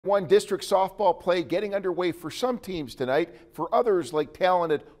1 district softball play getting underway for some teams tonight. For others, like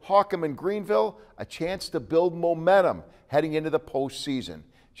talented Holcomb and Greenville, a chance to build momentum heading into the postseason.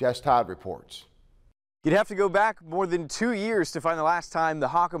 Jess Todd reports. You'd have to go back more than 2 years to find the last time the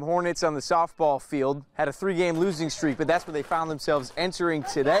Holcomb Hornets on the softball field had a 3-game losing streak, but that's where they found themselves entering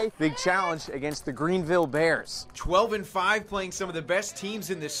today. Big challenge against the Greenville Bears. 12-5, playing some of the best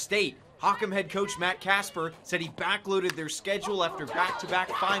teams in the state. Holcomb head coach Matt Casper said he backloaded their schedule after back-to-back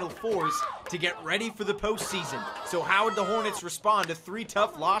Final Fours to get ready for the postseason. So how would the Hornets respond to 3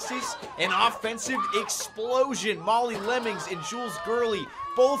 tough losses? An offensive explosion. Molly Lemmings and Jules Gurley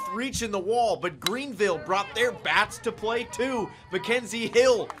both reaching the wall, but Greenville brought their bats to play too. Mackenzie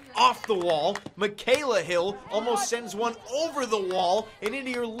Hill off the wall. Michaela Hill almost sends one over the wall and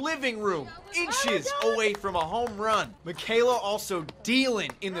into your living room, inches away from a home run. Michaela also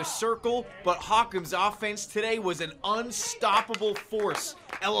dealing in the circle, but Holcomb's offense today was an unstoppable force.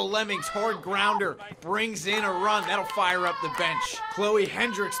 Ella Lemmings' hard grounder brings in a run. That'll fire up the bench. Chloe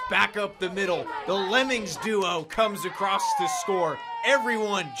Hendricks back up the middle. The Lemmings duo comes across to score.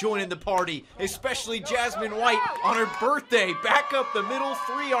 Everyone joining the party, especially Jasmine White on her birthday. Back up the middle,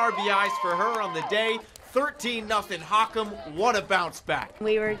 3 RBIs for her on the day. 13-0 Holcomb. What a bounce back.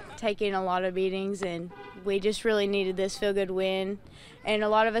 We were taking a lot of beatings, and we just really needed this feel-good win. And a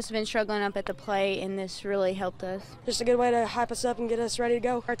lot of us have been struggling up at the plate, and this really helped us. Just a good way to hype us up and get us ready to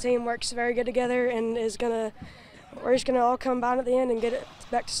go. Our team works very good together, and we're just going to all combine at the end and get it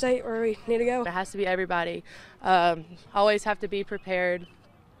back to state where we need to go. It has to be everybody. Always have to be prepared,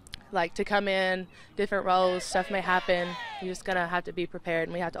 like to come in, different roles, stuff may happen. You're just going to have to be prepared,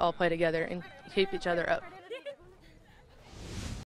 and we have to all play together and keep each other up.